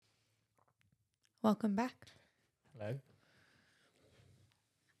Welcome back. Hello.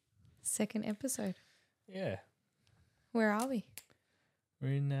 Second episode. Yeah, Where are we?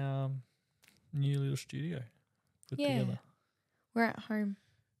 we're in our new little studio put together. We're at home.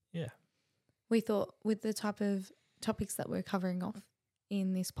 Yeah. We thought with the type of topics that we're covering off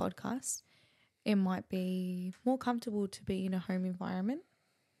in this podcast, it might be more comfortable to be in a home environment.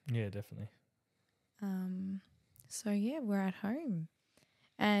 Yeah, definitely. So yeah, we're at home.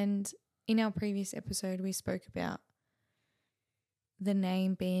 And in our previous episode, we spoke about the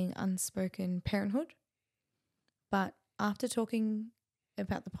name being Unspoken Parenthood. But after talking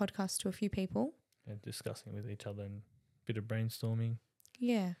about the podcast to a few people, And discussing with each other and a bit of brainstorming.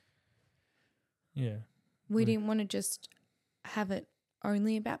 yeah, Yeah. we Mm. didn't want to just have it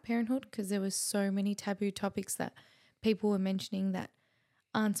only about parenthood because there was so many taboo topics that people were mentioning that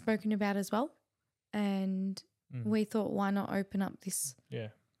aren't spoken about as well. And we thought, why not open up this? Yeah.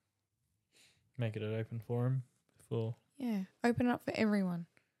 Make it an open forum for. Yeah, open it up for everyone.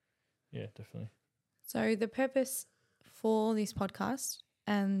 Yeah, definitely. So the purpose for this podcast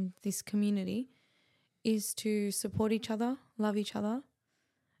and this community is to support each other, love each other,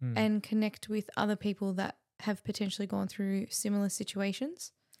 and connect with other people that have potentially gone through similar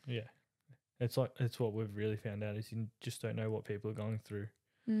situations. Yeah. It's what we've really found out is you just don't know what people are going through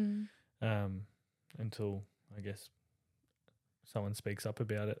until, I guess, someone speaks up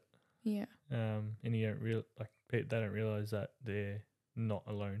about it. Yeah. And you don't they don't realize that they're not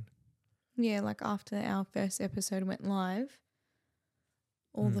alone. Yeah, like after our first episode went live,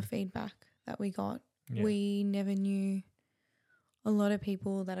 all the feedback that we got, we never knew a lot of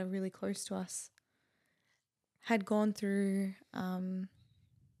people that are really close to us had gone through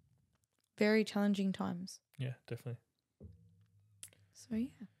very challenging times. Yeah, definitely. So,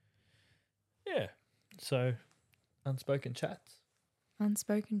 yeah. Yeah. So, unspoken chats.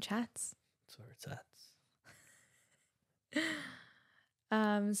 Unspoken chats. That's where it's at.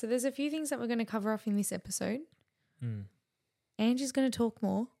 So there's a few things that we're going to cover off in this episode. Angie's going to talk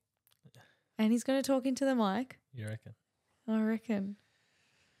more. And he's going to talk into the mic. You reckon? I reckon.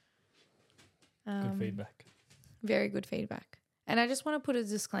 Good feedback. Very good feedback. And I just want to put a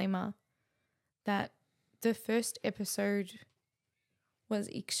disclaimer that the first episode was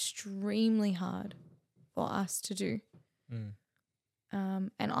extremely hard for us to do.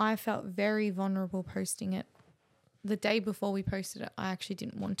 And I felt very vulnerable posting it. The day before we posted it, I actually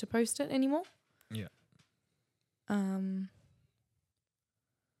didn't want to post it anymore. Yeah.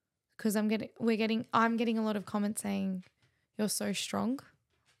 Because I'm getting a lot of comments saying you're so strong,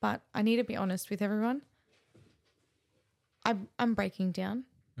 but I need to be honest with everyone. I'm breaking down.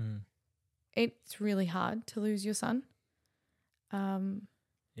 It's really hard to lose your son.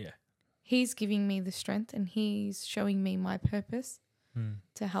 Yeah. He's giving me the strength and he's showing me my purpose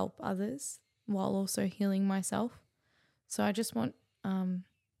to help others while also healing myself. So I just want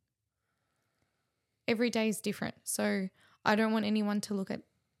every day is different. So I don't want anyone to look at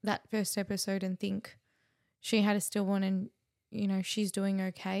that first episode and think she had a stillborn and, you know, she's doing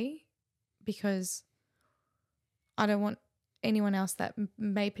okay, because I don't want anyone else that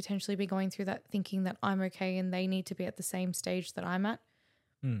may potentially be going through that thinking that I'm okay and they need to be at the same stage that I'm at.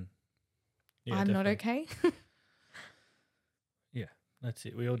 Yeah, I'm definitely not okay. Yeah, that's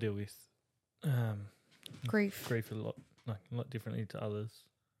it. We all deal with Grief a lot differently to others.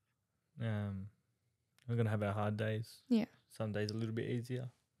 We're gonna have our hard days. Yeah. Some days a little bit easier,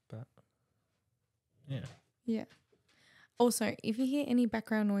 but yeah. Yeah. Also, if you hear any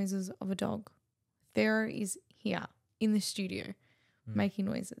background noises of a dog, Thera is here in the studio making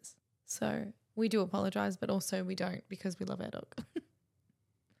noises. So we do apologize, but also we don't, because we love our dog.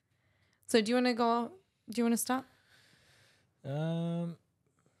 So do you want to start?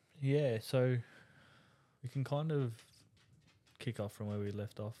 Yeah, so we can kind of kick off from where we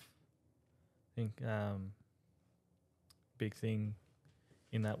left off. I think big thing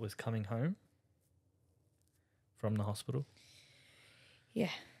in that was coming home from the hospital. Yeah,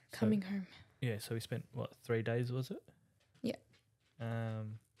 coming home. Yeah, so we spent, 3 days, was it? Yeah. 3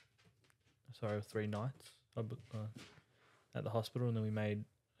 nights at the hospital, and then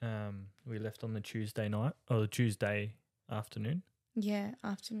we left on the Tuesday night, or the Tuesday afternoon. Yeah,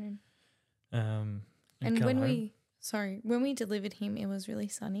 afternoon. And when we delivered him, it was really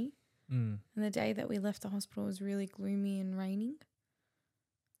sunny. And the day that we left the hospital was really gloomy and raining.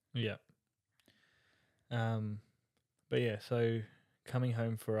 Yeah. But yeah, so coming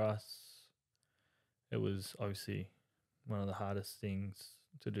home for us, it was obviously one of the hardest things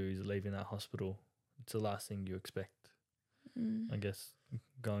to do is leaving that hospital. It's the last thing you expect. I guess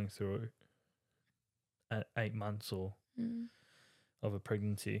going through 8 months or of a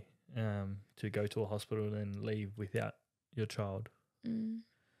pregnancy to go to a hospital and leave without your child.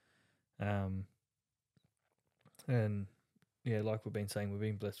 And yeah, like we've been saying, we've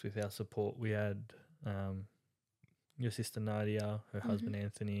been blessed with our support. We had your sister Nadia, her husband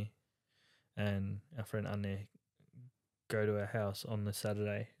Anthony, and our friend Anne go to our house on the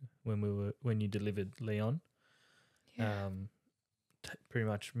Saturday when you delivered Leon. Yeah. Pretty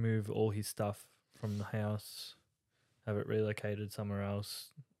much move all his stuff from the house, have it relocated somewhere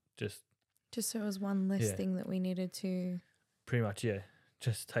else. Just so it was one less thing that we needed to. Pretty much, yeah.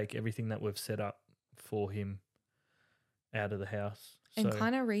 Just take everything that we've set up for him out of the house. And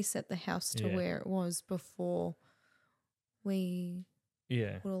kind of reset the house to where it was before we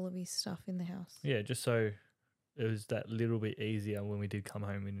put all of his stuff in the house. Yeah, just so it was that little bit easier when we did come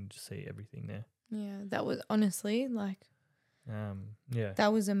home and just see everything there. Yeah, that was honestly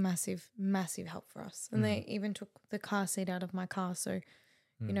that was a massive, massive help for us. And they even took the car seat out of my car. So,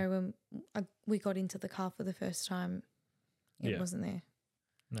 you know, when we got into the car for the first time, it wasn't there.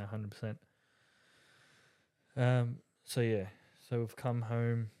 No, 100%. So we've come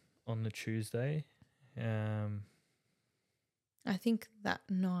home on the Tuesday. I think that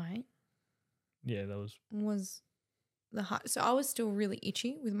night. Yeah, that was the hard. So I was still really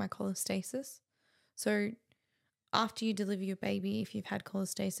itchy with my cholestasis. So after you deliver your baby, if you've had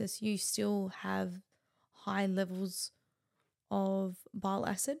cholestasis, you still have high levels of bile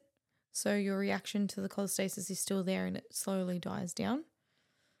acid. So your reaction to the cholestasis is still there and it slowly dies down.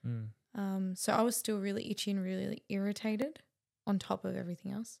 So I was still really itchy and really irritated on top of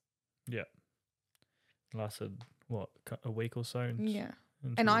everything else. Yeah. Lasted, what, a week or so? And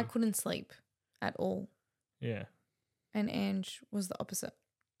I couldn't sleep at all. Yeah. And Ange was the opposite.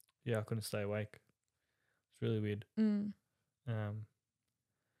 Yeah, I couldn't stay awake. It's really weird. But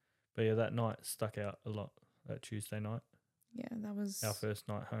yeah, that night stuck out a lot, that Tuesday night. Yeah, that was our first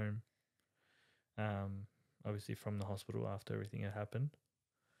night home. Obviously from the hospital after everything had happened.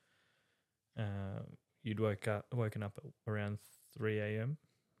 You'd woken up at around 3 a.m.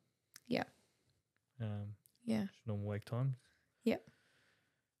 Yeah. Normal wake times. Yep.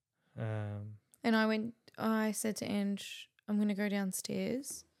 And I said to Ange, I'm going to go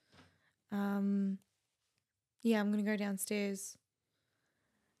downstairs. I'm going to go downstairs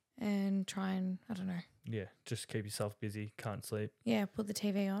and try and, I don't know. Yeah, just keep yourself busy, can't sleep. Yeah, put the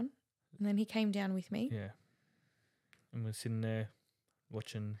TV on. And then he came down with me. Yeah. And we're sitting there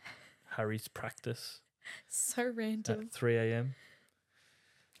watching Harry's practice. So random. At 3 a.m.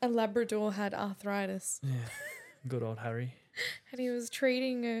 A Labrador had arthritis. Yeah, good old Harry. And he was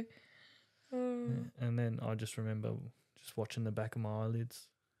treating her. Oh. Yeah. And then I just remember just watching the back of my eyelids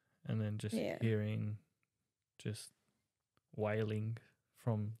and then just hearing just wailing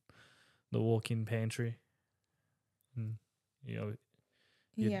from the walk-in pantry. And,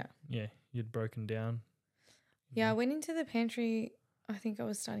 you'd broken down. Yeah, I went into the pantry. I think I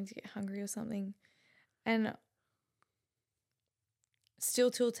was starting to get hungry or something. And still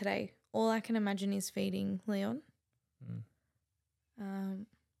till today, all I can imagine is feeding Leon.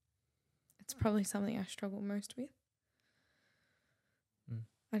 It's probably something I struggle most with.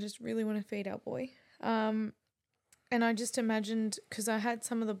 I just really want to feed our boy. And I just imagined, because I had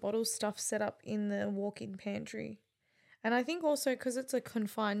some of the bottle stuff set up in the walk-in pantry. And I think also because it's a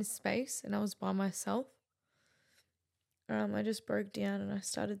confined space and I was by myself, I just broke down and I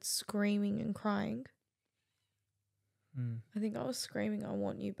started screaming and crying. I think I was screaming, I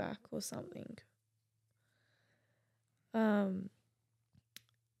want you back or something. And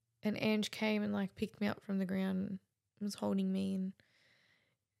Ange came and picked me up from the ground and was holding me and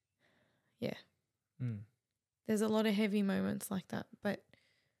there's a lot of heavy moments like that, but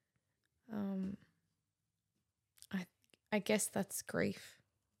I guess that's grief.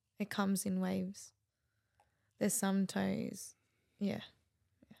 It comes in waves. There's some days, yeah.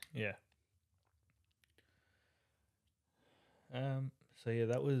 So yeah,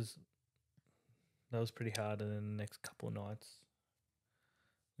 that was pretty hard. And then the next couple of nights,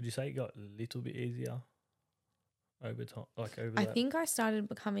 would you say it got a little bit easier over time? I think I started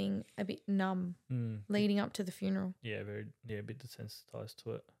becoming a bit numb leading up to the funeral. Yeah, a bit desensitized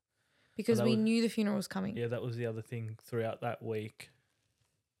to it. Because we knew the funeral was coming. Yeah, that was the other thing throughout that week.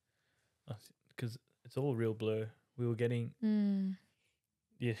 Because it's all real blur. We were getting,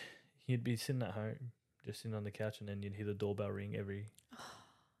 you'd be sitting at home, just sitting on the couch, and then you'd hear the doorbell ring every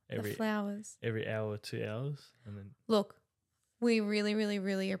the flowers every hour, 2 hours, and then look, we really, really,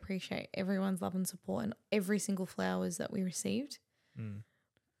 really appreciate everyone's love and support and every single flowers that we received.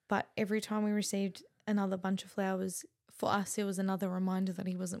 But every time we received another bunch of flowers, for us, it was another reminder that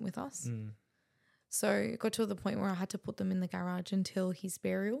he wasn't with us. So it got to the point where I had to put them in the garage until his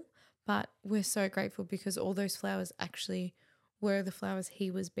burial. But we're so grateful because all those flowers actually were the flowers he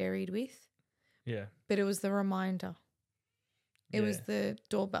was buried with. Yeah. But it was the reminder. It was the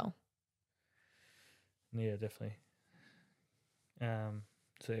doorbell. Yeah, definitely. So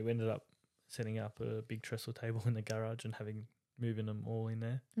we ended up setting up a big trestle table in the garage and moving them all in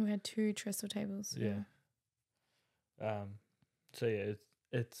there. We had 2 trestle tables. Yeah. So yeah,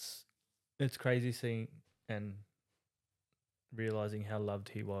 it's crazy seeing and realizing how loved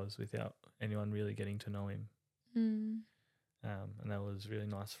he was without anyone really getting to know him. Mm. And that was really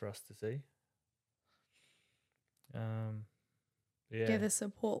nice for us to see. Yeah, the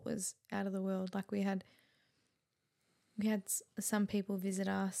support was out of the world. Like we had some people visit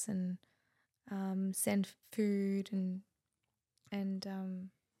us and send food and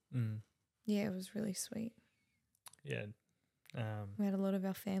yeah, it was really sweet. Yeah. We had a lot of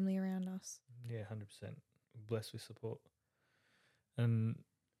our family around us. Yeah, 100%. Blessed with support. And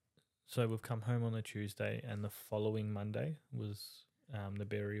so we've come home on a Tuesday, and the following Monday was the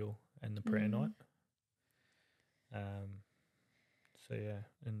burial and the prayer night. So yeah,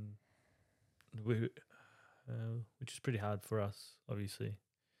 and we, which is pretty hard for us, obviously.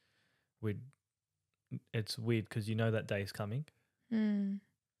 It's weird because you know that day's coming, and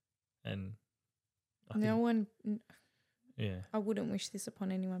I wouldn't wish this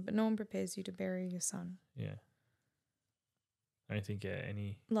upon anyone, but no one prepares you to bury your son. Yeah. I don't think I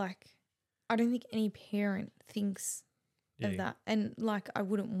don't think any parent thinks of that, and I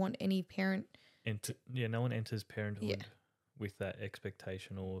wouldn't want any parent. No one enters parenthood with that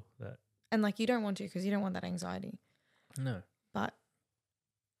expectation or that. And you don't want to because you don't want that anxiety. No. But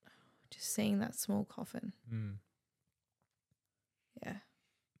just seeing that small coffin. Yeah.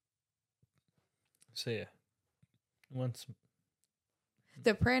 So yeah. Once.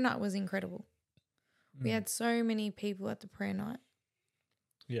 The prayer night was incredible. We had so many people at the prayer night.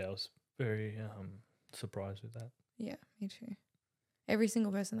 Yeah, I was very surprised with that. Yeah, me too. Every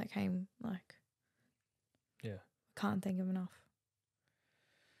single person that came, can't think of enough.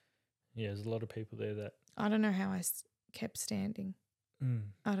 Yeah, there's a lot of people there that... I don't know how I kept standing.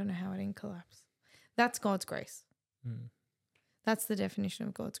 I don't know how I didn't collapse. That's God's grace. That's the definition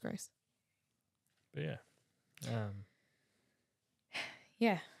of God's grace. But yeah.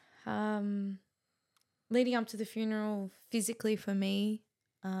 Leading up to the funeral, physically for me,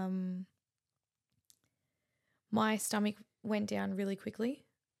 my stomach went down really quickly,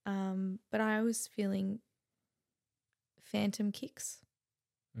 but I was feeling phantom kicks.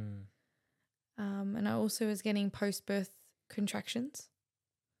 And I also was getting post-birth contractions.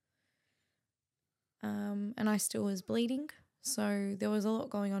 And I still was bleeding. So there was a lot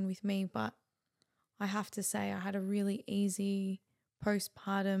going on with me, but I have to say I had a really easy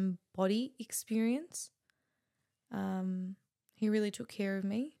postpartum body experience. He really took care of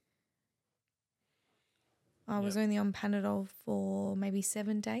me. I was only on Panadol for maybe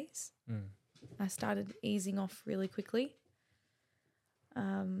 7 days. I started easing off really quickly.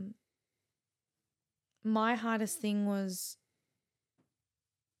 My hardest thing was,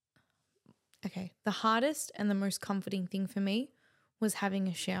 the hardest and the most comforting thing for me was having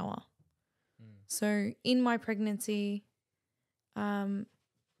a shower. So in my pregnancy, the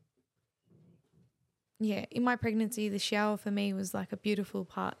shower for me was a beautiful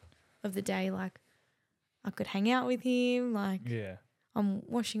part of the day. I could hang out with him, I'm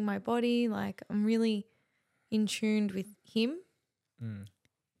washing my body, I'm really in tune with him.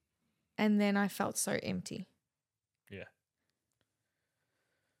 And then I felt so empty. Yeah.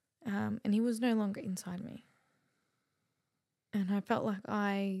 And he was no longer inside me. And I felt like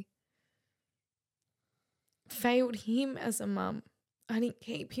I failed him as a mum. I didn't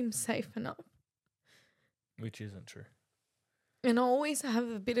keep him safe enough. Which isn't true. And I always have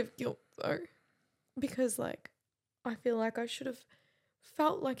a bit of guilt though, because I feel like I should have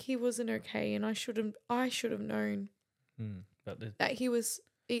felt like he wasn't okay, and I should have known that he was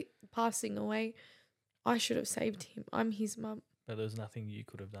passing away. I should have saved him. I'm his mum. But there's nothing you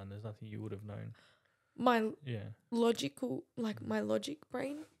could have done. There's nothing you would have known. My logical, my logic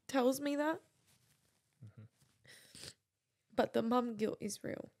brain tells me that. But the mum guilt is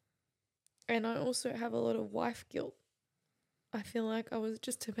real. And I also have a lot of wife guilt. I feel like I was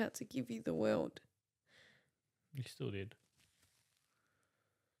just about to give you the world. You still did.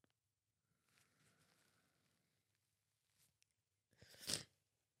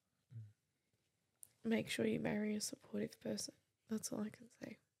 Make sure you marry a supportive person. That's all I can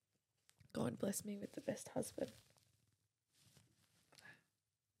say. God bless me with the best husband.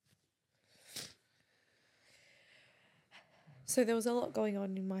 So there was a lot going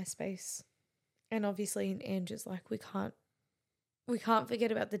on in my space And obviously Andrew's like, we can't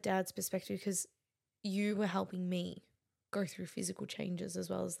forget about the dad's perspective because you were helping me go through physical changes as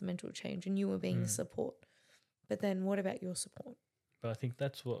well as the mental change, and you were being the support. But then what about your support? But I think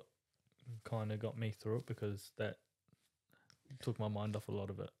that's what kind of got me through it, because that took my mind off a lot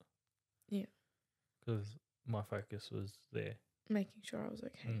of it. Yeah. Because my focus was there. Making sure I was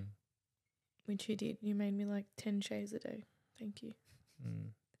okay. Which you did. You made me like 10 shaves a day. Thank you.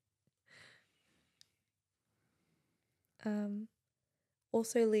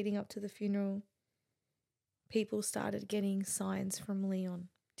 Also leading up to the funeral, people started getting signs from Leon.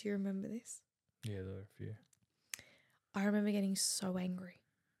 Do you remember this? Yeah, there were a few. I remember getting so angry.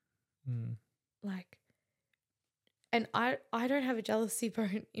 Like, and I don't have a jealousy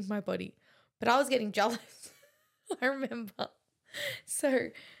bone in my body, but I was getting jealous. I remember. So,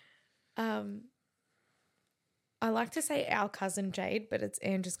 I like to say our cousin Jade, but it's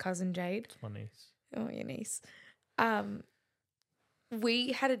Andrew's cousin Jade. It's my niece. Oh, your niece.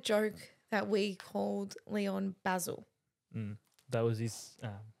 We had a joke that we called Leon Basil. That was his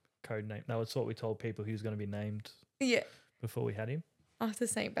code name. That was what we told people he was going to be named. Yeah. Before we had him. After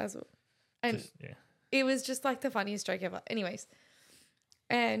St. Basil. And it was just like the funniest joke ever. Anyways.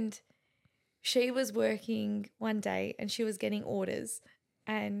 And she was working one day and she was getting orders,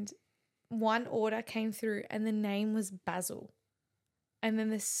 and one order came through and the name was Basil. And then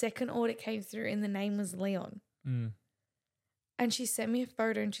the second order came through and the name was Leon. And she sent me a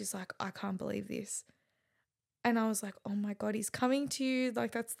photo and she's like, I can't believe this. And I was like, oh my God, he's coming to you.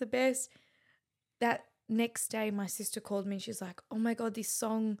 Like, that's the best. That next day, my sister called me and she's like, oh my God, this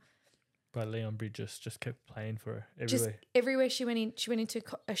song by Leon Bridges just kept playing for her everywhere. Just everywhere she went into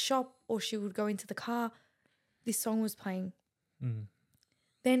a shop or she would go into the car, this song was playing.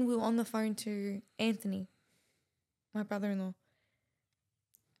 Then we were on the phone to Anthony, my brother-in-law.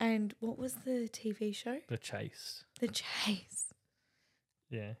 And what was the TV show? The Chase. The Chase.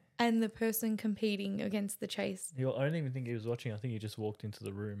 Yeah. And the person competing against the Chase. I don't even think he was watching. I think he just walked into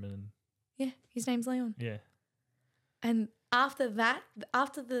the room and... Yeah, his name's Leon. Yeah. And after that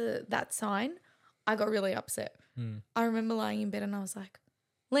sign, I got really upset. I remember lying in bed and I was like,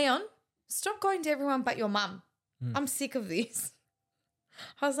 Leon, stop going to everyone but your mum. I'm sick of this.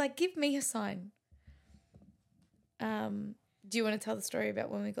 I was like, give me a sign. Do you want to tell the story about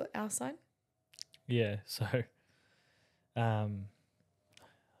when we got our sign? Yeah, so it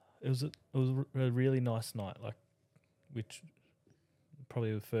was a really nice night, like, which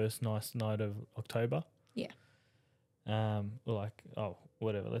probably the first nice night of October. Yeah. We're like, oh,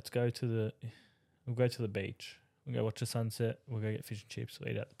 whatever. We'll go to the beach. We'll go watch the sunset. We'll go get fish and chips. We'll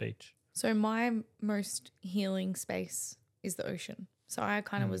eat at the beach. So my most healing space is the ocean. So I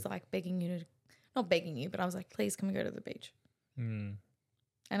kind of was like not begging you, but I was like, please, can we go to the beach? And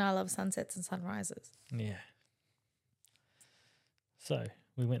I love sunsets and sunrises. Yeah. So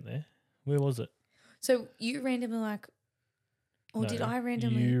we went there. Where was it? So you randomly did I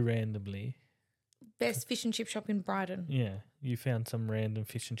randomly? You randomly. Best fish and chip shop in Brighton. Yeah. You found some random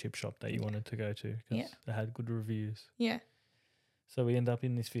fish and chip shop that you wanted to go to because they had good reviews. Yeah. So we end up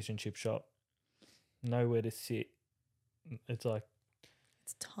in this fish and chip shop. Nowhere to sit. It's like...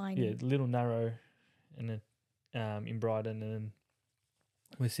 It's tiny. Yeah, little narrow and then in Brighton, and then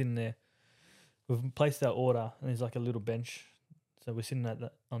we're sitting there. We've placed our order and there's like a little bench. So we're sitting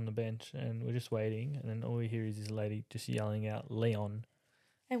on the bench and we're just waiting, and then all we hear is this lady just yelling out, Leon.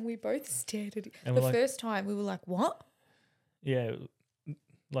 And we both stared at it. And the first time we were like, what? Yeah,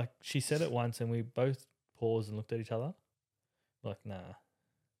 like she said it once and we both paused and looked at each other. Like, nah.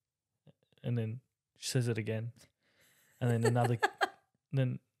 And then she says it again. And then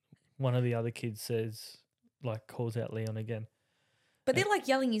then one of the other kids says, like, calls out Leon again. But they're like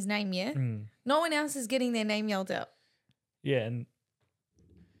yelling his name, yeah? No one else is getting their name yelled out. Yeah, and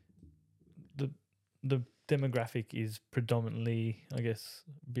the demographic is predominantly, I guess,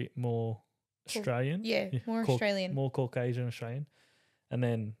 a bit more Australian. Yeah, more Australian. More Caucasian Australian. And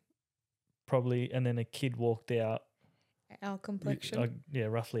then a kid walked out. Our complexion.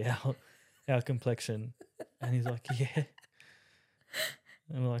 Roughly our complexion. And he's like, yeah.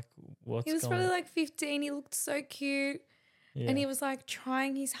 And we're like, what's going on? He was probably like 15. He looked so cute. Yeah. And he was like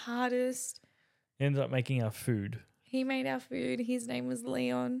trying his hardest. He ended up making our food. He made our food. His name was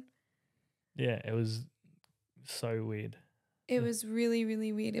Leon. Yeah, it was so weird. It was really,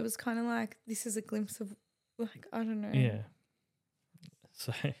 really weird. It was kind of like, this is a glimpse of, like, I don't know. Yeah.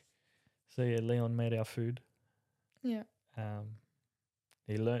 So yeah, Leon made our food. Yeah.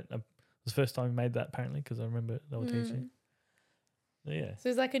 He learnt. It was the first time he made that, apparently, because I remember they were teaching. Yeah. So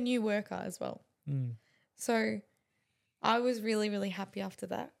he's like a new worker as well. So I was really, really happy after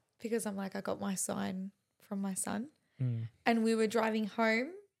that because I'm like, I got my sign from my son. Mm. And we were driving home.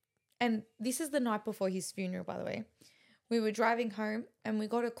 And this is the night before his funeral, by the way. We were driving home and we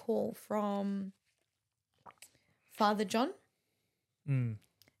got a call from Father John. Mm.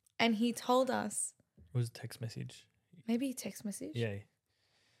 And he told us. It was a text message. Maybe a text message? Yeah,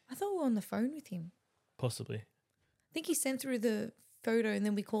 I thought we were on the phone with him. possibly. I think he sent through the photo and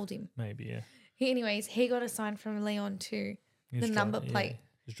then we called him. Maybe, yeah. Anyways, he got a sign from Leon too. He The was number driving- plate. Yeah,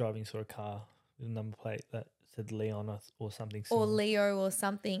 he was driving sort of car with a number plate that said Leon or something Or similar. Leo or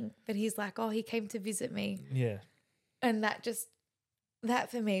something. But he's like, oh, he came to visit me. Yeah. And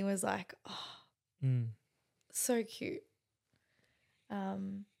that for me was like, oh, Mm. so cute.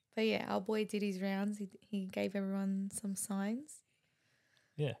 But yeah, our boy did his rounds. He gave everyone some signs.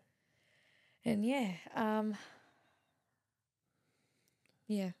 Yeah. And yeah,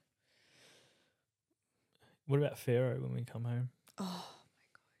 yeah. What about Pharaoh when we come home? Oh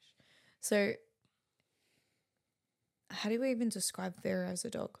my gosh. So how do we even describe Pharaoh as a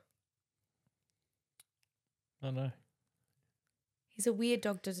dog? I don't know. He's a weird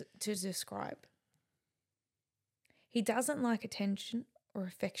dog to describe. He doesn't like attention or He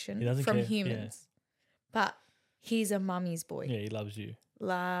affection doesn't from care, humans. But he's a mummy's boy. Yeah, he loves you.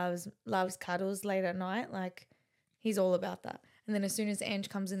 Loves cuddles late at night. Like, he's all about that. And then as soon as Ange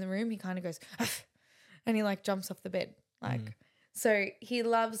comes in the room, he kind of goes, "Huff," and he like jumps off the bed. Like, so he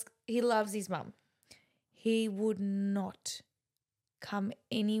loves his mum. He would not come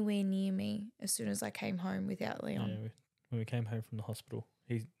anywhere near me as soon as I came home without Leon. Yeah, when we came home from the hospital,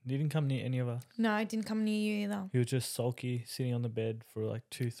 he didn't come near any of us. No, I didn't come near you either. He was just sulky, sitting on the bed for like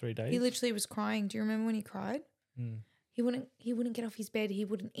 2-3 days. He literally was crying. Do you remember when he cried? Mm. He wouldn't get off his bed. He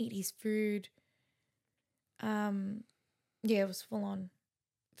wouldn't eat his food. Yeah, it was full on.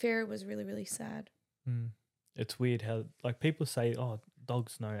 Pharaoh was really, really sad. Mm. It's weird how like people say, "Oh,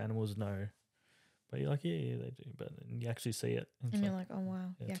 dogs know, animals know," but you're like, "Yeah, they do." But then you actually see it, And it's you're like, oh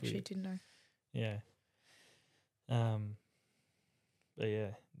wow, yeah, you it's actually weird. didn't know. yeah. But yeah,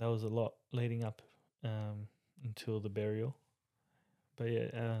 that was a lot leading up until the burial. But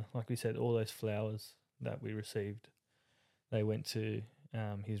yeah, like we said, all those flowers that we received, they went to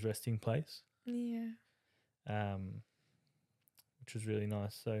his resting place, Yeah. which was really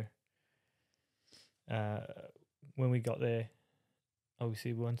nice. So when we got there,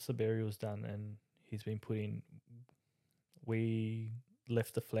 obviously once the burial was done and he's been put in, we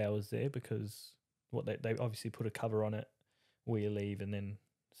left the flowers there because what they obviously put a cover on it. We leave and then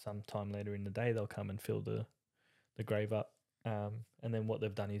sometime later in the day they'll come and fill the grave up. And then what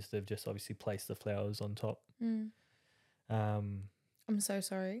they've done is they've just obviously placed the flowers on top. Mm. Um, I'm so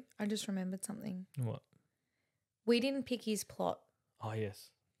sorry. I just remembered something. what? We didn't pick his plot. Oh yes,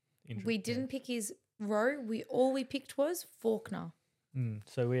 We didn't pick his row. All we picked was Faulkner.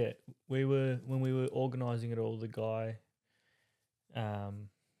 So we were when we were organising it all. The guy,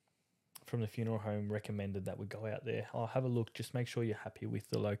 from the funeral home recommended that we go out there. Oh, have a look. Just make sure you're happy with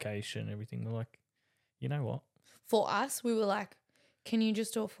the location, everything. We're like, you know what? For us, we were like, can you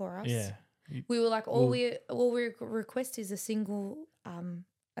just do it for us? Yeah. We were like, all we request is a single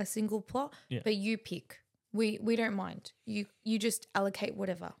plot, Yeah. but you pick. We don't mind. You just allocate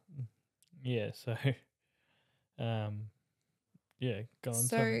whatever. Yeah. So, yeah. Go on.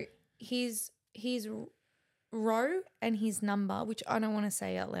 So his row and his number, which I don't want to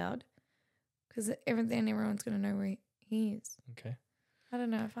say out loud, because everyone's going to know where he is. Okay. I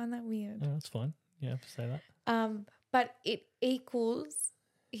don't know. I find that weird. No, that's fine. You have to say that. But it equals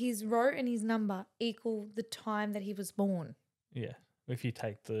his row and his number equal the time that he was born. Yeah. If you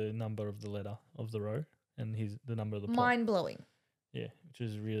take the number of the letter of the row and the number of the plot. Mind blowing. Yeah, which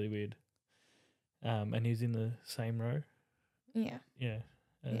is really weird. And he's in the same row. Yeah. Yeah.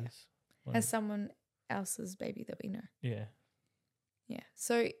 Yeah. As someone else's baby that we know. Yeah. Yeah.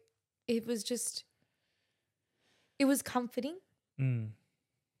 So it was comforting in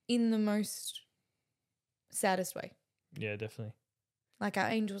the most saddest way. Yeah, definitely. Like our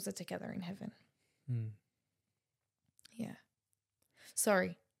angels are together in heaven. Yeah.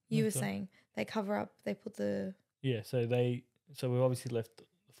 Sorry. You were saying they cover up, they put the... Yeah, so we obviously left the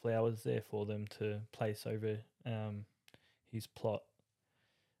flowers there for them to place over his plot.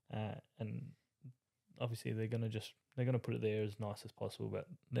 And obviously they're going to put it there as nice as possible, but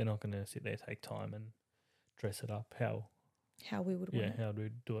they're not going to sit there, take time and dress it up how we would want it. how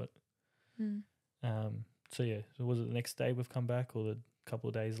we'd do it. So was it the next day we've come back or the couple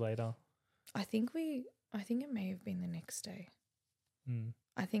of days later? I think it may have been the next day.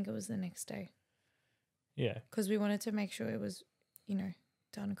 I think it was the next day. Yeah. Because we wanted to make sure it was,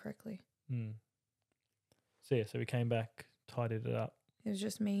 done correctly. So we came back, tidied it up, It was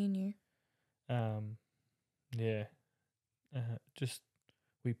just me and you. Yeah. Just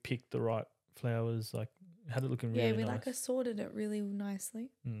we picked the right flowers, like had it looking Yeah, really we nice. like assorted it really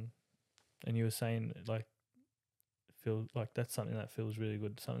nicely. And you were saying like feel like that's something that feels really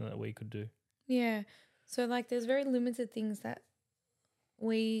good, something that we could do. Yeah. So like there's very limited things that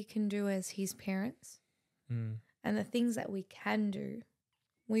we can do as his parents. And the things that we can do,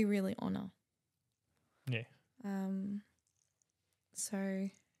 we really honour. Yeah. So,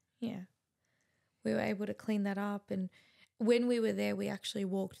 yeah. We were able to clean that up, and when we were there, we actually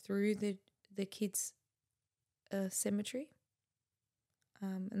walked through the kids' cemetery,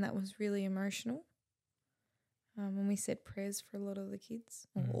 and that was really emotional. And we said prayers for a lot of the kids,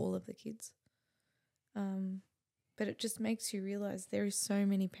 or all of the kids. But it just makes you realise there is so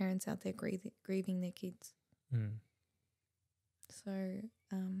many parents out there grieving their kids. So,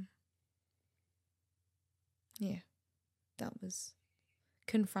 yeah, that was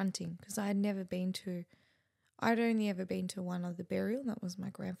confronting because I'd only ever been to one other burial. That was my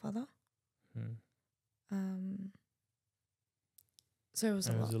grandfather. So it was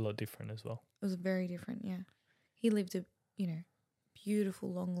a lot different as well. It was very different, yeah. He lived a,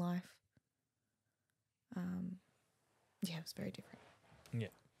 beautiful long life. Yeah, it was very different. Yeah.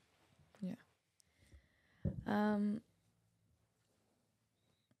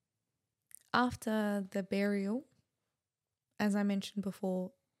 After the burial, as I mentioned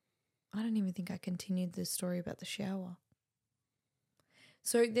before, I don't even think I continued the story about the shower.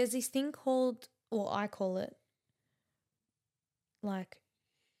 So there's this thing called, or I call it, like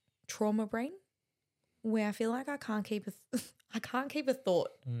trauma brain, where I feel like I can't keep a thought.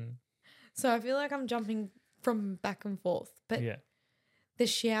 So I feel like I'm jumping from back and forth. But the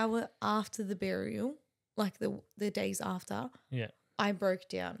shower after the burial, like the days after, I broke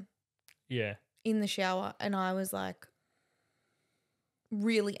down. Yeah. In the shower, and I was like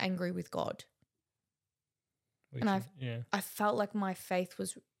really angry with God. I felt like my faith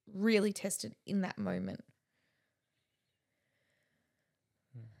was really tested in that moment.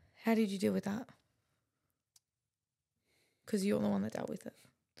 How did you deal with that? Because you're the one that dealt with it.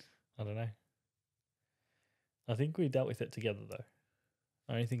 I don't know. I think we dealt with it together though.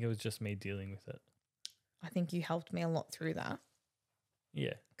 I don't think it was just me dealing with it. I think you helped me a lot through that.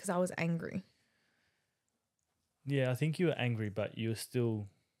 Yeah. Because I was angry. Yeah, I think you were angry, but you were still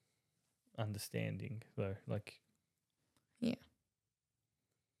understanding though. Like, yeah,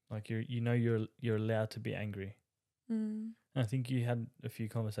 like you're allowed to be angry. And I think you had a few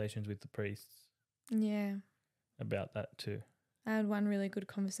conversations with the priests. Yeah. About that too. I had one really good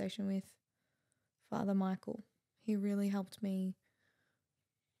conversation with Father Michael. He really helped me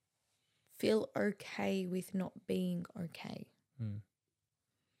feel okay with not being okay.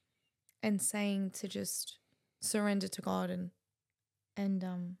 And saying to just surrender to God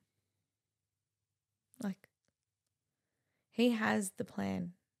and like he has the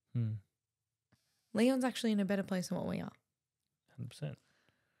plan. Leon's actually in a better place than what we are. 100%.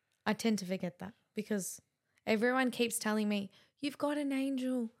 I tend to forget that because everyone keeps telling me, you've got an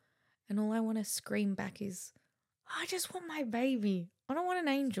angel. And all I want to scream back is, I just want my baby. I don't want an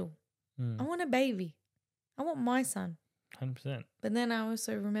angel. I want a baby. I want my son. 100%. But then I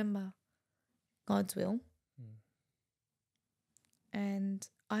also remember God's will. And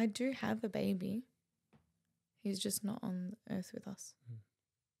I do have a baby. He's just not on earth with us.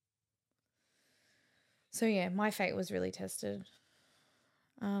 So, yeah, my fate was really tested.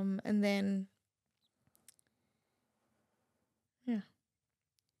 And then, yeah.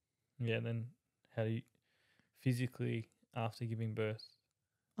 Yeah, then how do you physically after giving birth?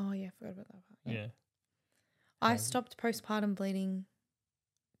 Oh, yeah, I forgot about that part. Yeah. I stopped postpartum bleeding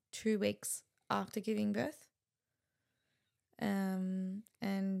 2 weeks after giving birth. And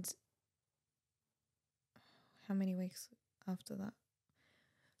how many weeks after that?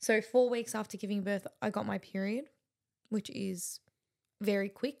 So 4 weeks after giving birth, I got my period, which is very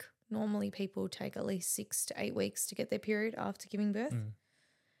quick. Normally people take at least 6 to 8 weeks to get their period after giving birth.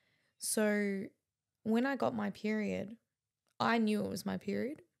 So when I got my period, I knew it was my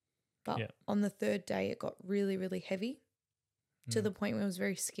period, but on the 3rd day it got really, really heavy to the point where it was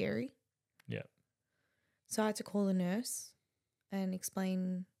very scary. Yeah. So I had to call a nurse and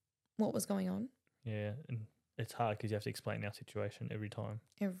explain what was going on. Yeah, and it's hard because you have to explain our situation every time.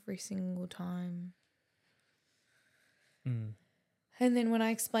 Every single time. And then when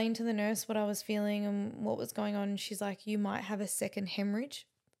I explained to the nurse what I was feeling and what was going on, she's like, you might have a second hemorrhage.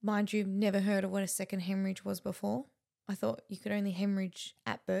 Mind you, never heard of what a second hemorrhage was before. I thought you could only hemorrhage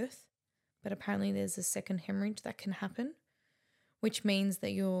at birth, but apparently there's a second hemorrhage that can happen, which means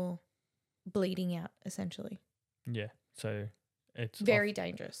that you're bleeding out essentially. Yeah. So It's Very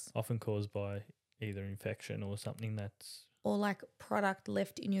dangerous. often caused by either infection or something that's Or like product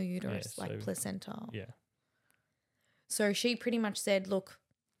left in your uterus, Yeah, like so- placenta. yeah. So she pretty much said, look,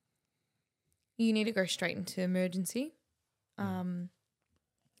 you need to go straight into emergency and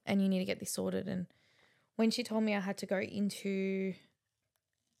you need to get this sorted. And when she told me I had to go into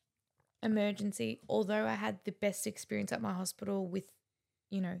emergency, although I had the best experience at my hospital with,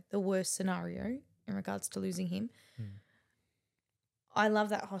 the worst scenario in regards to losing him, I love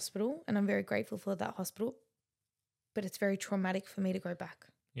that hospital and I'm very grateful for that hospital, but it's very traumatic for me to go back.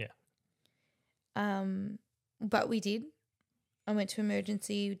 Yeah. But we did. I went to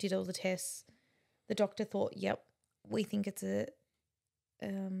emergency, did all the tests. The doctor thought, yep, we think it's a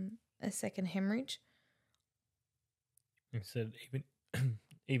second hemorrhage. He said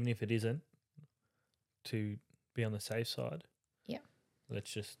even if it isn't, to be on the safe side. Yeah.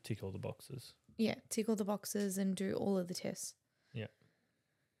 Let's just tick all the boxes. Yeah, tick all the boxes and do all of the tests. Yeah.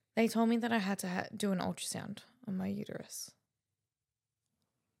 They told me that I had to do an ultrasound on my uterus.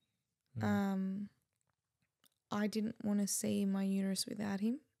 I didn't want to see my uterus without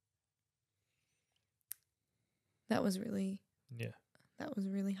him. That was really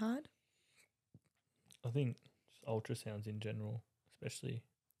hard. I think ultrasounds in general, especially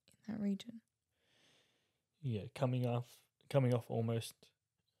In that region. Yeah, coming off almost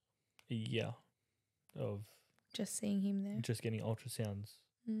a year of Just seeing him there. just getting ultrasounds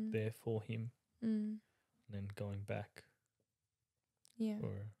there for him, and then going back. Yeah.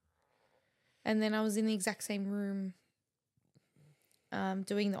 And then I was in the exact same room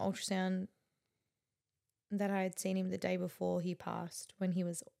doing the ultrasound that I had seen him the day before he passed when he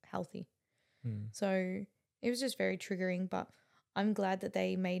was healthy. So it was just very triggering, but I'm glad that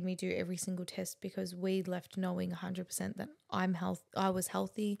they made me do every single test because we left knowing 100% that I was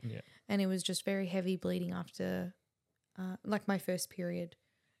healthy, and it was just very heavy bleeding after, like my first period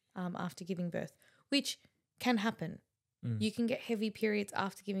after giving birth, which can happen. You can get heavy periods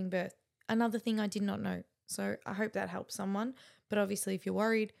after giving birth. Another thing I did not know. So I hope that helps someone. But obviously, if you're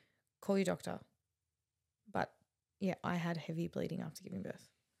worried, call your doctor. But yeah, I had heavy bleeding after giving birth.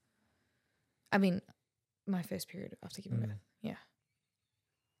 I mean, my first period after giving birth. Yeah.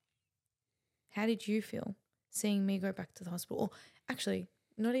 How did you feel seeing me go back to the hospital? Or actually,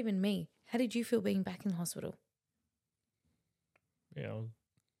 not even me. How did you feel being back in the hospital? Yeah,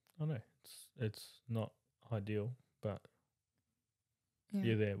 I know it's not ideal, but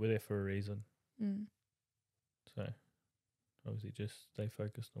we're there for a reason. So obviously, just stay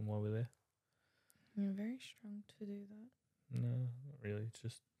focused on why we're there. You're very strong to do that. No, not really. It's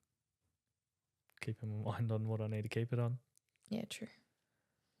just keeping my mind on what I need to keep it on. Yeah, true.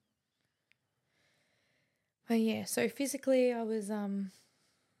 But yeah, so physically I was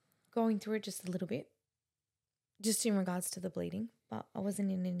going through it just a little bit, just in regards to the bleeding, but I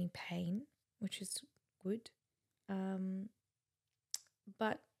wasn't in any pain, which is good.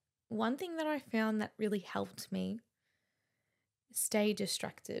 But one thing that I found that really helped me stay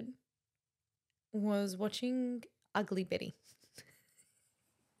distracted was watching Ugly Betty.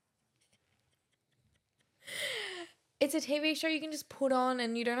 It's a TV show you can just put on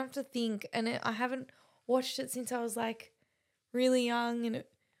and you don't have to think. And I haven't watched it since I was like really young, and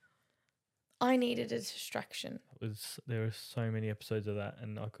I needed a distraction. There were so many episodes of that,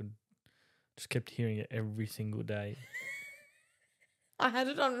 and I could just kept hearing it every single day. I had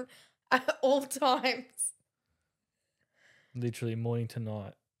it on at all times. Literally morning to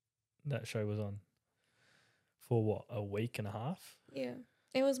night, that show was on for what, a week and a half? Yeah,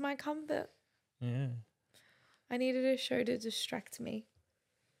 it was my comfort. Yeah. I needed a show to distract me,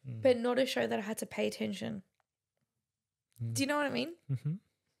 but not a show that I had to pay attention. Do you know what I mean? Mm-hmm.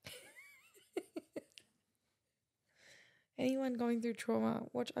 Anyone going through trauma,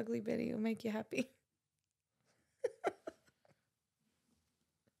 watch Ugly Betty. It'll make you happy.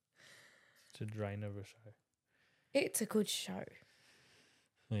 It's a drain of a show. It's a good show.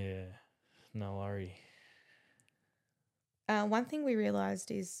 Yeah, no worry. One thing we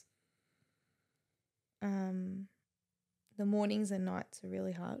realised is the mornings and nights are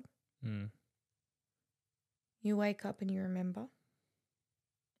really hard. You wake up and you remember,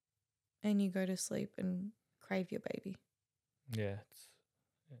 and you go to sleep and crave your baby. Yeah,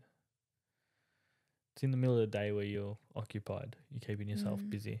 it's in the middle of the day where you're occupied. You're keeping yourself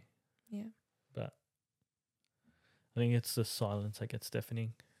busy. Yeah. But I think it's the silence that gets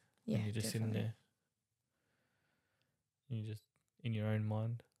deafening. Yeah, and you're just definitely. sitting there. You're just in your own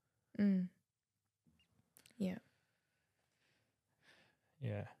mind. Yeah.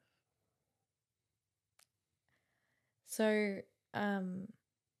 Yeah. So,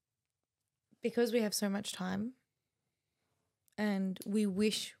 because we have so much time and we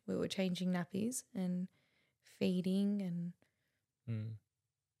wish we were changing nappies and feeding and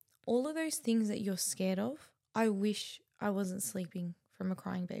all of those things that you're scared of. I wish I wasn't sleeping from a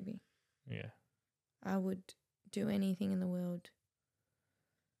crying baby. Yeah. I would do anything in the world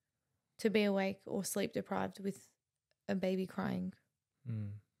to be awake or sleep deprived with a baby crying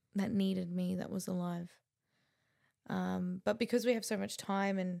that needed me, that was alive. But because we have so much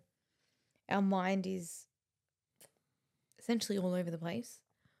time and our mind is essentially all over the place,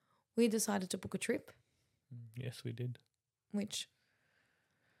 we decided to book a trip. Yes, we did. Which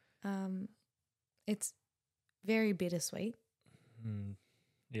it's very bittersweet.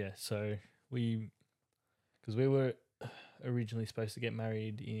 Yeah, so because we were originally supposed to get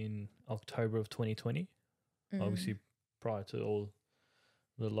married in October of 2020, obviously prior to all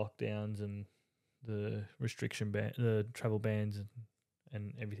the lockdowns and the the travel bans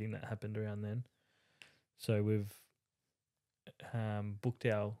and everything that happened around then. So we've booked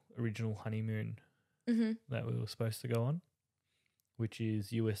our original honeymoon that we were supposed to go on, which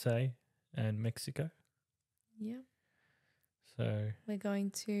is USA and Mexico. Yeah. So we're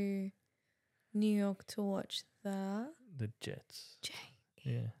going to New York to watch the Jets.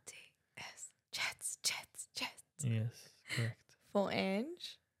 J-E-T-S. Jets. Yes, correct. For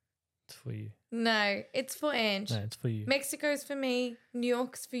Ange. It's for you. No, it's for Ange. No, it's for you. Mexico's for me. New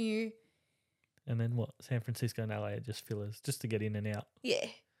York's for you. And then what? San Francisco and LA are just fillers, just to get in and out. Yeah.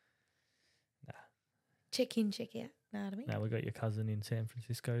 Nah. Check in, check out. Know what I mean? Now we got your cousin in San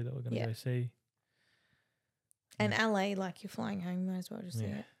Francisco that we're going to go see. And LA, like you're flying home, might as well just see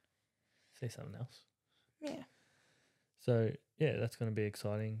it. See something else. Yeah. So, yeah, that's going to be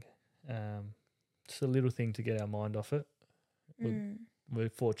exciting. It's a little thing to get our mind off it. We're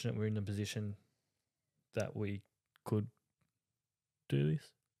fortunate we're in a position that we could do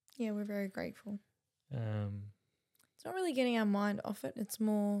this. Yeah, we're very grateful. It's not really getting our mind off it. It's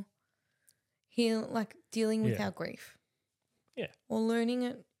more dealing with our grief. Yeah. Or learning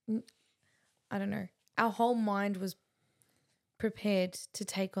it. I don't know. Our whole mind was prepared to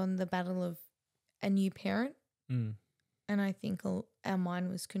take on the battle of a new parent. And I think our mind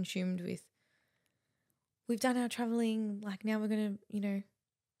was consumed with, we've done our traveling, like now we're going to,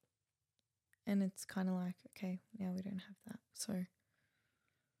 and it's kind of like, okay, now we don't have that. So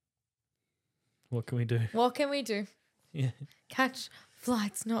what can we do? What can we do? Yeah. Catch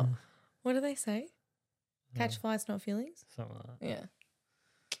flights, not, what do they say? Catch flights, not feelings? Something like that. Yeah.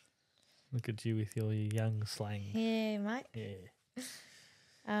 Look at you with your young slang. Yeah, mate.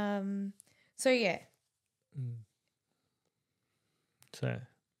 Yeah. So yeah. So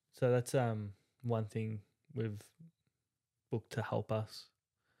that's one thing we've booked to help us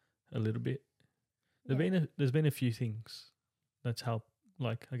a little bit. There's been a few things that's helped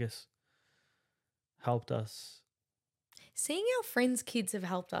us. Seeing our friends' kids have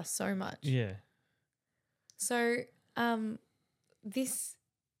helped us so much. Yeah. So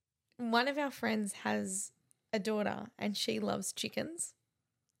one of our friends has a daughter and she loves chickens.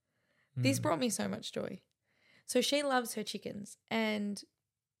 This brought me so much joy. So she loves her chickens. And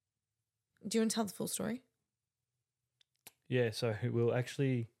do you want to tell the full story? Yeah, so we'll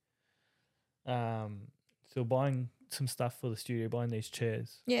actually so buying some stuff for the studio, buying these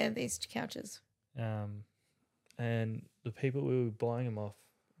chairs. Yeah, these couches. And the people we were buying them off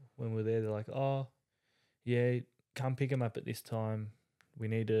when we were there, they're like, oh, yeah, come pick them up at this time. We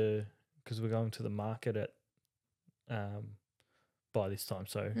need to, because we're going to the market at by this time.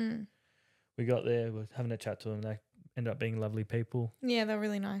 So we got there, we're having a chat to them. They ended up being lovely people. Yeah, they're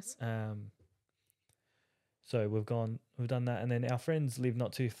really nice. So we've done that, and then our friends live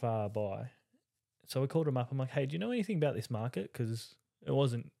not too far by. So we called them up. I'm like, hey, do you know anything about this market? Because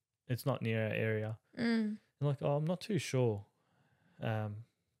it's not near our area. They're like, oh, I'm not too sure. I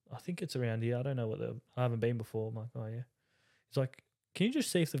think it's around here. I don't know I haven't been before. I'm like, oh yeah. He's like, can you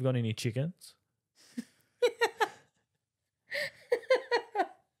just see if they've got any chickens?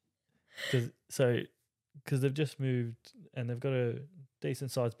 Because they've just moved and they've got a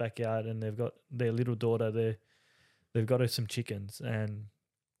decent sized backyard and they've got their little daughter. They've got her some chickens and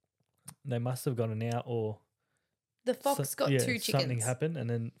they must have gotten out or the fox got 2 chickens. Something happened and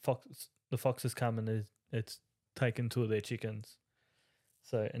then the foxes come and it's taken 2 of their chickens.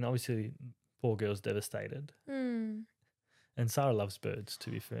 So, and obviously poor girl's devastated. And Sarah loves birds, to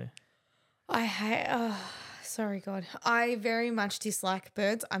be fair. Sorry, God. I very much dislike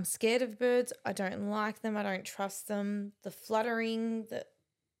birds. I'm scared of birds. I don't like them. I don't trust them. The fluttering,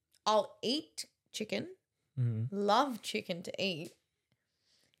 I'll eat chicken. Love chicken to eat.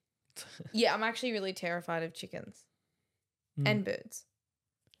 Yeah, I'm actually really terrified of chickens and birds.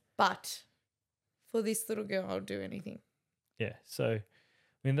 But for this little girl, I'll do anything. Yeah. So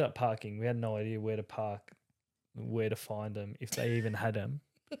we ended up parking. We had no idea where to park, where to find them, if they even had them.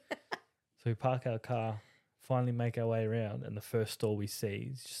 So we park our car, finally make our way around, and the first stall we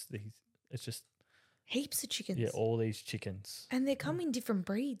see is just these. It's just Heaps of chickens. yeah, all these chickens. And they come in different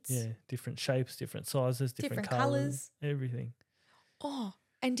breeds. Yeah, different shapes, different sizes, different Different colours, colours. everything. Oh,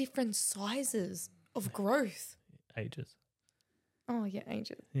 and different sizes of growth. Ages. Oh, yeah,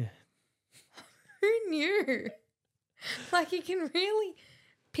 ages. Yeah. Who knew? Like, you can really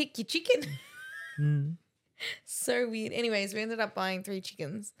pick your chicken. Mm. So weird. Anyways, we ended up buying 3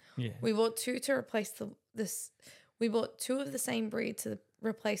 chickens. Yeah. We bought 2 to replace this. We bought 2 of the same breed to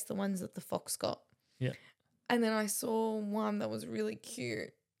replace the ones that the fox got. Yeah. And then I saw one that was really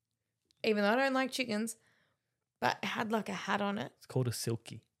cute. Even though I don't like chickens, but it had like a hat on it. It's called a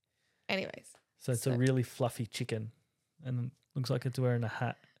silky. Anyways. So it's a really fluffy chicken and it looks like it's wearing a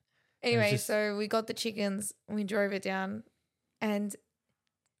hat. Anyway, so we got the chickens, we drove it down, and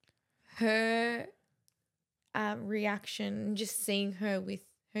her reaction, just seeing her with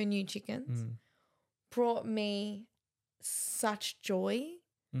her new chickens, brought me such joy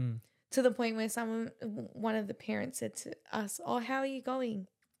to the point where one of the parents said to us, "Oh, how are you going?"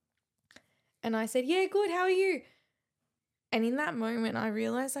 And I said, "Yeah, good. How are you?" And in that moment, I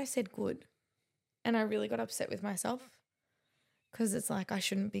realized I said good, and I really got upset with myself. Because it's like, I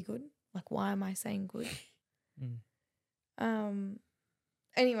shouldn't be good. Like, why am I saying good?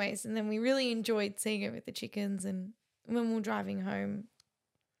 Anyways, and then we really enjoyed seeing it with the chickens. And when we were driving home,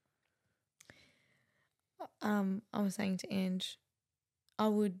 I was saying to Ange, I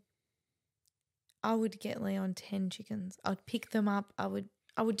would get Leon 10 chickens. I'd pick them up. I would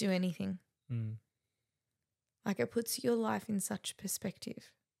do anything. Like, it puts your life in such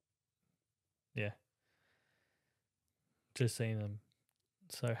perspective. Yeah. Just seeing them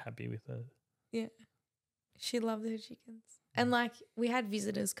so happy with it. Yeah. She loved her chickens. And like, we had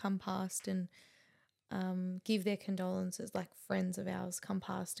visitors come past and give their condolences, like friends of ours come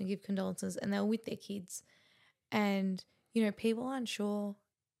past and give condolences, and they were with their kids. And, you know, people aren't sure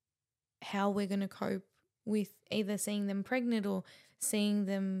how we're going to cope with either seeing them pregnant or seeing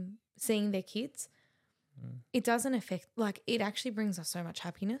their kids. It doesn't affect, like, it actually brings us so much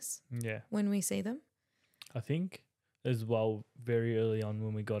happiness. Yeah. When we see them. I think as well, very early on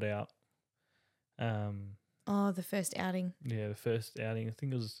when we got out. The first outing. Yeah, the first outing. I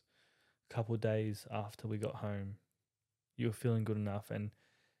think it was a couple of days after we got home. You were feeling good enough, and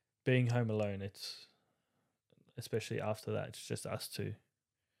being home alone, it's especially after that, it's just us two.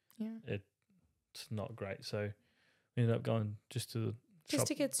 Yeah. It's not great. So we ended up going just to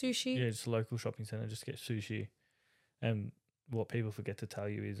get sushi. Yeah, just a local shopping centre, just get sushi. And what people forget to tell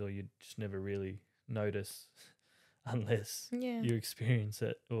you is, or you just never really notice unless you experience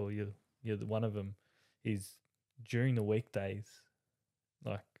it, or you're the one of them, is during the weekdays,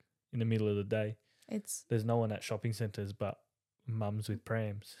 like in the middle of the day, there's no one at shopping centres but mums with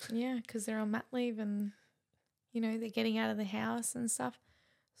prams. Yeah, because they're on mat leave and, you know, they're getting out of the house and stuff.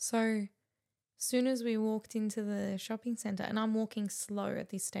 So soon as we walked into the shopping centre, and I'm walking slow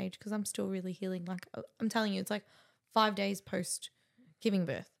at this stage because I'm still really healing. Like, I'm telling you, it's like 5 days post giving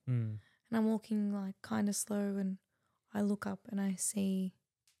birth. And I'm walking like kind of slow, and I look up and I see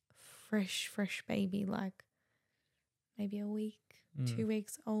fresh baby, like maybe a week, 2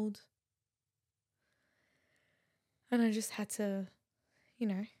 weeks old. And I just had to, you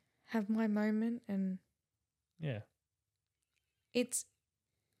know, have my moment. And it's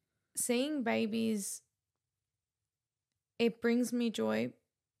seeing babies, it brings me joy,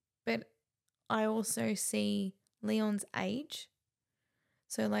 but I also see Leon's age.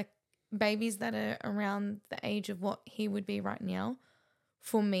 So like babies that are around the age of what he would be right now,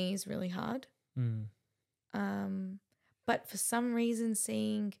 for me is really hard. But for some reason,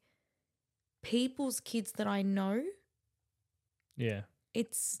 seeing people's kids that I know,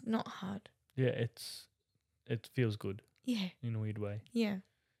 it's not hard. Yeah, it feels good. Yeah. In a weird way. Yeah.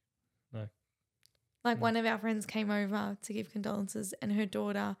 Like one of our friends came over to give condolences, and her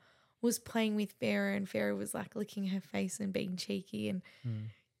daughter was playing with Farah, and Farah was like licking her face and being cheeky, and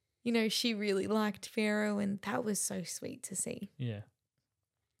you know, she really liked Farah, and that was so sweet to see. Yeah.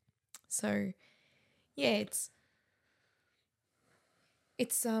 So yeah,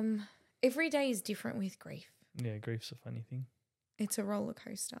 it's every day is different with grief. Yeah, grief's a funny thing. It's a roller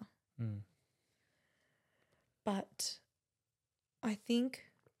coaster. But I think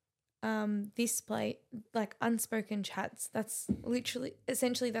this like unspoken chats, that's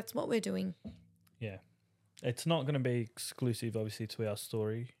essentially that's what we're doing. Yeah. It's not going to be exclusive, obviously, to our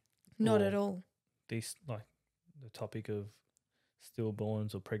story. Not at all. This, like, the topic of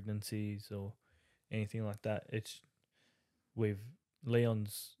stillborns or pregnancies or anything like that. It's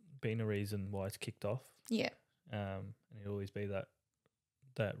Leon's been a reason why it's kicked off. Yeah. And it'll always be that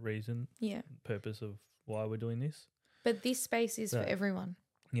reason, Yeah. purpose of why we're doing this. But this space is for everyone.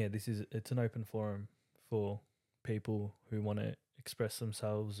 Yeah, it's an open forum for people who want to express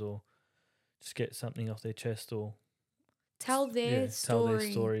themselves or just get something off their chest or tell their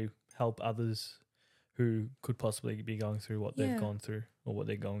story, help others who could possibly be going through what they've gone through or what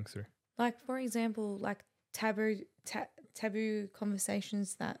they're going through. Like, for example, like taboo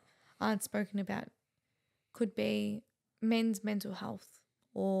conversations that aren't spoken about could be men's mental health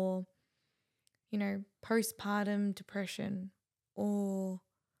or, postpartum depression or,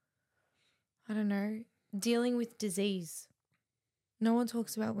 I don't know, dealing with disease. No one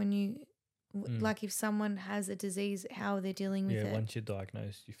talks about when you, like if someone has a disease, how they're dealing with it. Yeah, once you're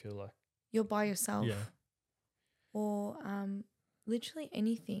diagnosed, you feel like you're by yourself. Yeah. Or literally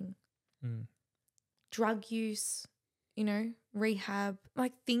anything. Drug use, rehab,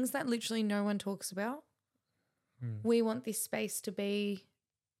 like things that literally no one talks about. We want this space to be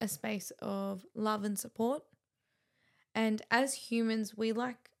a space of love and support. And as humans, we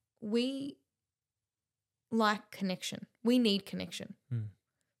like connection. We need connection.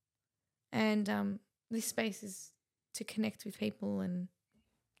 And this space is to connect with people and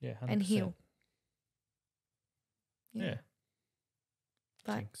 100%. and heal. Yeah.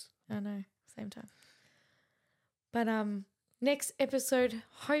 But Thanks. I know, same time. But next episode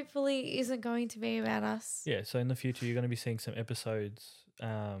hopefully isn't going to be about us. Yeah, so in the future you're going to be seeing some episodes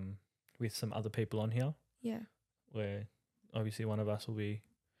with some other people on here. Yeah. Where obviously one of us will be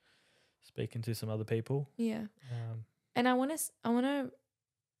speaking to some other people. Yeah. And I want to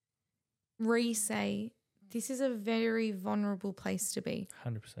re-say this is a very vulnerable place to be.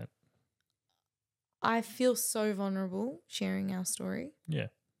 100%. I feel so vulnerable sharing our story. Yeah.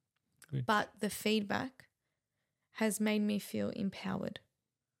 Good. But the feedback has made me feel empowered.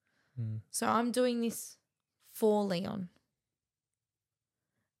 So I'm doing this for Leon.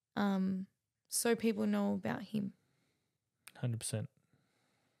 So people know about him. 100%.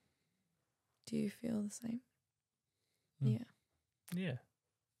 Do you feel the same? Yeah. Yeah.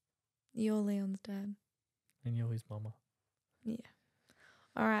 You're Leon's dad. And you're his mama. Yeah.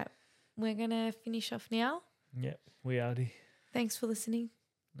 All right. We're going to finish off now. Yep. We outie. Thanks for listening.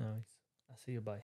 No, I see you. Bye.